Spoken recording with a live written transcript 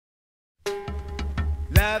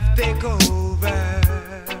Love take over.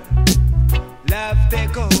 Love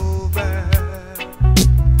take over.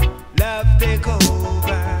 Love take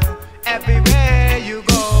over. Everywhere you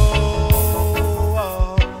go.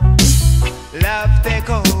 Love take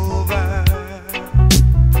over.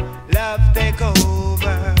 Love take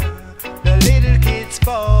over. The little kids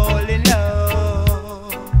fall in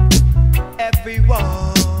love.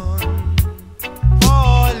 Everyone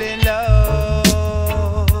fall in love.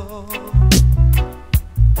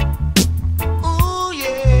 Ooh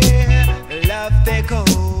yeah. Love take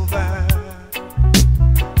over.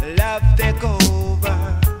 Love take over.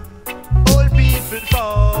 Old people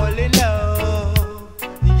fall in love.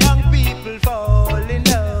 Young people fall in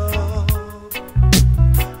love.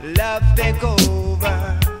 Love take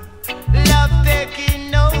over. Love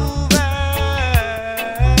taking over.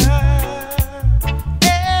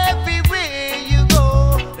 Everywhere you go,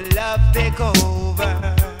 love take over.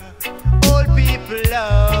 Old people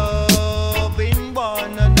loving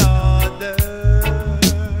one another.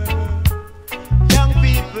 Young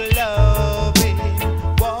people loving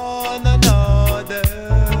one another.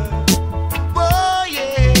 Oh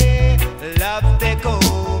yeah, love take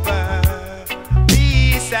over.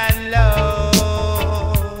 Peace and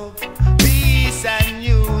love, peace and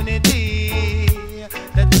unity.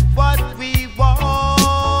 That's what we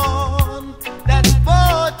want. That's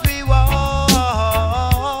what we want.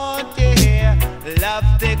 Yeah, love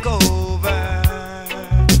take over.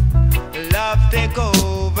 Love take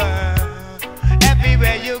over.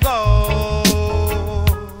 Everywhere you go,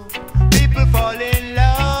 people fall in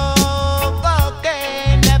love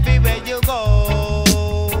again. Everywhere you go,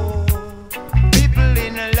 people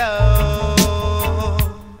in love.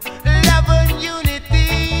 Love and unity.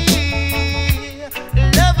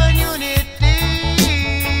 Love and unity.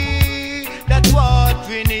 That's what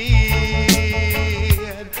we need.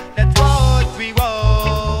 That's what we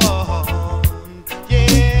want.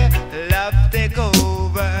 Yeah, love take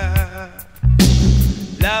over.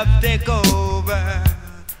 Love take over.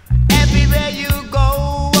 Everywhere you go,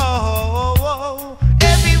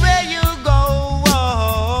 everywhere you go,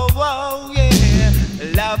 yeah.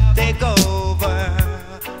 Love take over.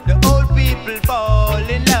 The old people fall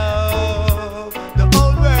in love. The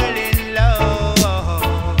whole world in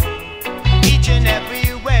love. Each and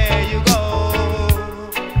everywhere you go.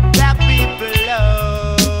 Black people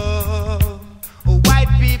love.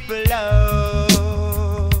 White people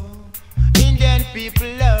love. Indian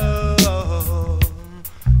people love.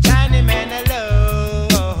 China men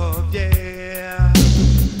love, yeah.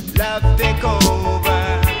 Love take over.